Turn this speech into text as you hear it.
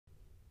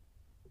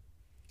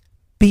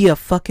Be a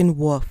fucking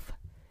wolf.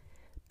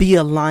 Be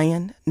a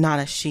lion, not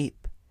a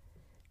sheep.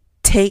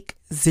 Take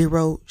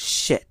zero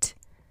shit.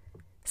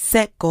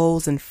 Set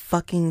goals and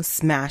fucking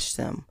smash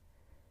them.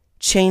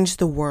 Change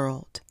the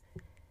world.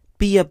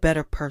 Be a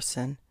better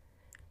person.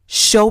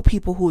 Show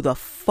people who the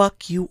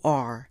fuck you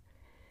are.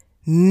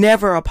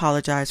 Never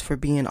apologize for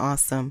being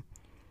awesome.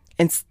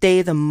 And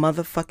stay the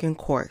motherfucking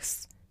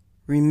course.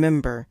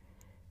 Remember,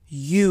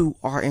 you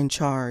are in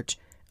charge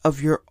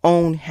of your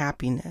own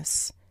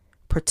happiness.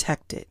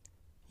 Protect it.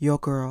 Your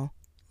girl,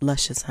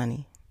 Luscious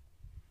Honey.